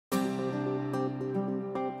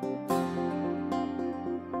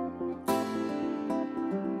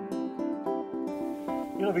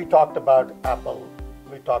We talked about Apple,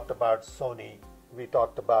 we talked about Sony, we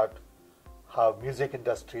talked about how music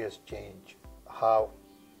industry has changed, how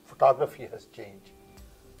photography has changed.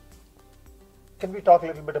 Can we talk a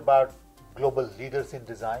little bit about global leaders in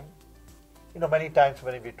design? Many times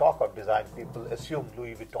when we talk of design, people assume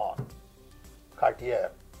Louis Vuitton,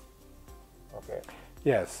 Cartier. Okay.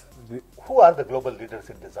 Yes. Who are the global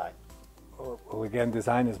leaders in design? Well, again,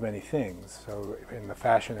 design is many things. So in the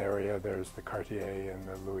fashion area, there's the Cartier and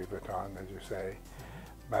the Louis Vuitton, as you say.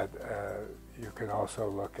 But you can also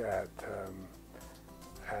look at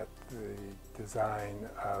the design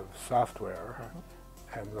of software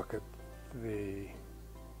and look at the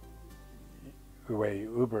way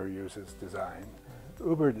Uber uses design.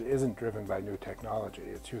 Uber isn't driven by new technology.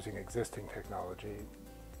 It's using existing technology,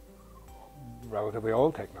 relatively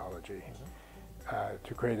old technology,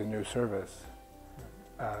 to create a new service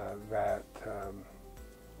that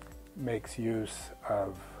makes use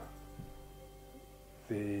of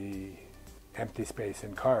the empty space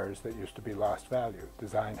in cars that used to be lost value.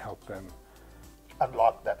 Design helped them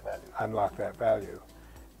unlock that value. Unlock that value.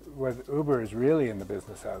 What Uber is really in the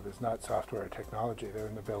business of is not software or technology. They're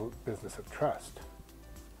in the business of trust.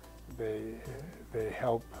 They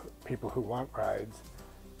help people who want rides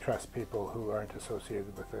trust people who aren't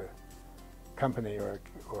associated with a company or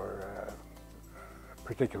a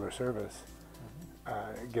particular service.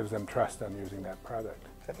 It gives them trust on using that product.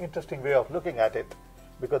 It's an interesting way of looking at it,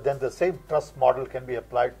 because then the same trust model can be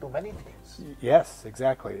applied to many things. Yes,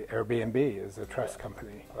 exactly. Airbnb is a trust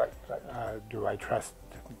company. Right, right. Do I trust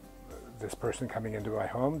this person coming into my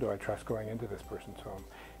home? Do I trust going into this person's home?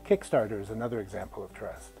 Kickstarter is another example of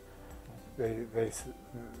trust.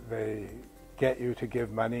 They get you to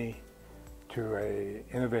give money to a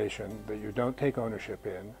innovation that you don't take ownership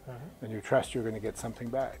in, and you trust you're going to get something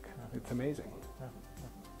back. It's amazing.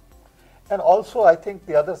 And also, I think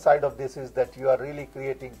the other side of this is that you are really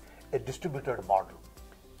creating a distributed model.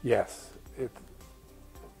 Yes.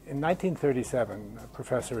 In 1937, a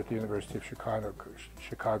professor at the University of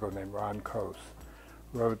Chicago named Ron Coase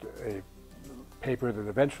wrote a paper that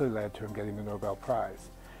eventually led to him getting the Nobel Prize.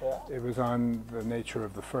 Yeah. It was on the nature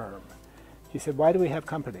of the firm. He said, why do we have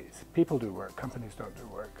companies? People do work, companies don't do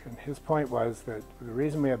work. And his point was that the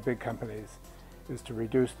reason we have big companies is to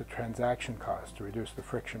reduce the transaction cost, to reduce the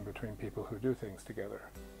friction between people who do things together.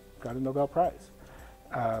 Got a Nobel Prize.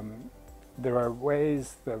 There are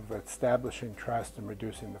ways of establishing trust and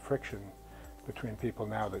reducing the friction between people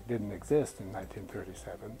now that didn't exist in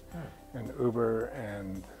 1937. And Uber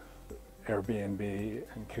and Airbnb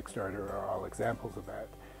and Kickstarter are all examples of that.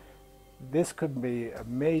 This could be a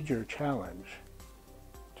major challenge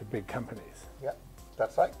to big companies. Yeah,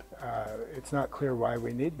 that's right. It's not clear why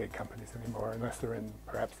we need big companies anymore unless they're in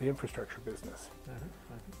perhaps the infrastructure business.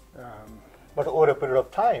 But over a period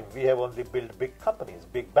of time, we have only built big companies,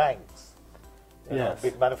 big banks,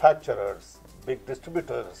 big manufacturers, big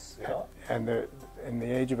distributors. And in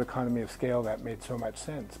the age of economy of scale, that made so much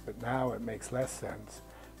sense. But now it makes less sense,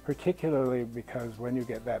 particularly because when you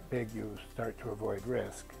get that big, you start to avoid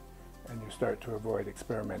risk, and you start to avoid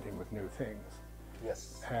experimenting with new things.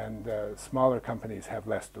 Yes. And smaller companies have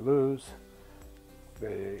less to lose.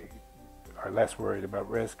 They are less worried about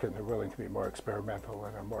risk, and they're willing to be more experimental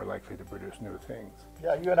and are more likely to produce new things.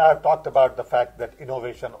 Yeah, you and I have talked about the fact that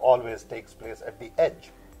innovation always takes place at the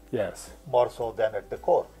edge. Yes. More so than at the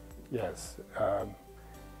core. Yes.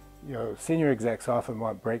 Senior execs often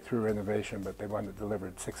want breakthrough innovation, but they want it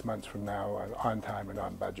delivered 6 months from now on time and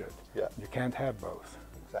on budget. Yeah. You can't have both.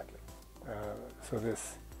 Exactly. So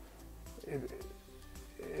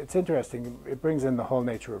it's interesting. It brings in the whole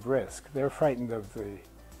nature of risk. They're frightened of the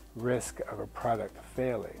risk of a product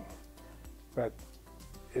failing, but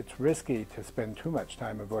it's risky to spend too much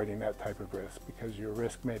time avoiding that type of risk, because your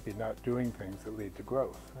risk may be not doing things that lead to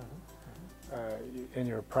growth. In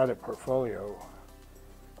your product portfolio,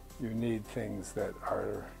 you need things that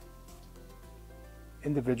are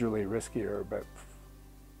individually riskier, but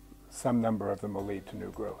some number of them will lead to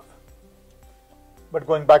new growth. But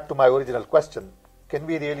going back to my original question, can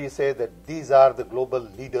we really say that these are the global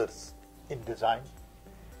leaders in design?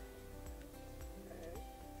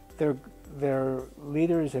 They're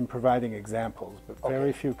leaders in providing examples, but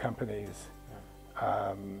very few companies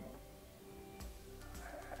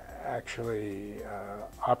actually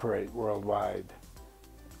operate worldwide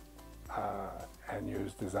and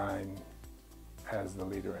use design as the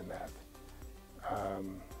leader in that.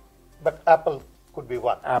 But Apple could be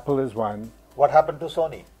one. Apple is one. What happened to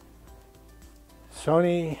Sony?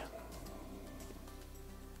 Sony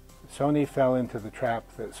fell into the trap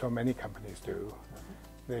that so many companies do.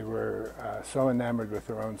 They were so enamored with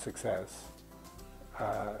their own success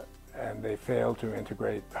and they failed to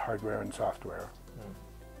integrate hardware and software,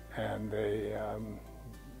 and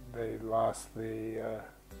they lost the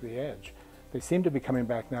edge. They seem to be coming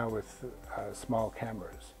back now with small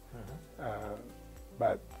cameras,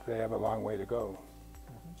 but they have a long way to go.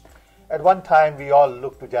 At one time, we all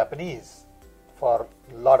looked to Japanese for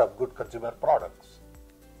a lot of good consumer products,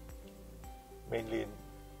 mainly in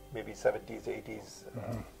maybe 70s, 80s.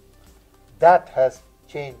 That has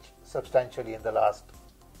changed substantially in the last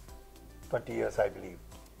 20 years, I believe.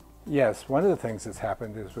 Yes, one of the things that's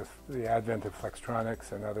happened is with the advent of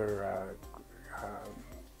flextronics and other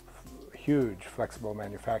huge flexible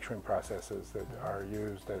manufacturing processes that are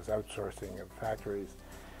used as outsourcing of factories,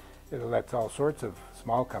 it lets all sorts of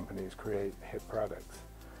small companies create hit products.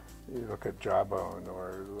 You look at Jawbone,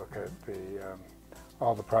 or look at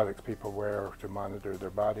all the products people wear to monitor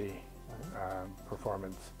their body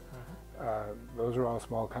performance. Those are all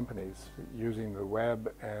small companies using the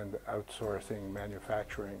web and outsourcing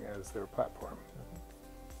manufacturing as their platform.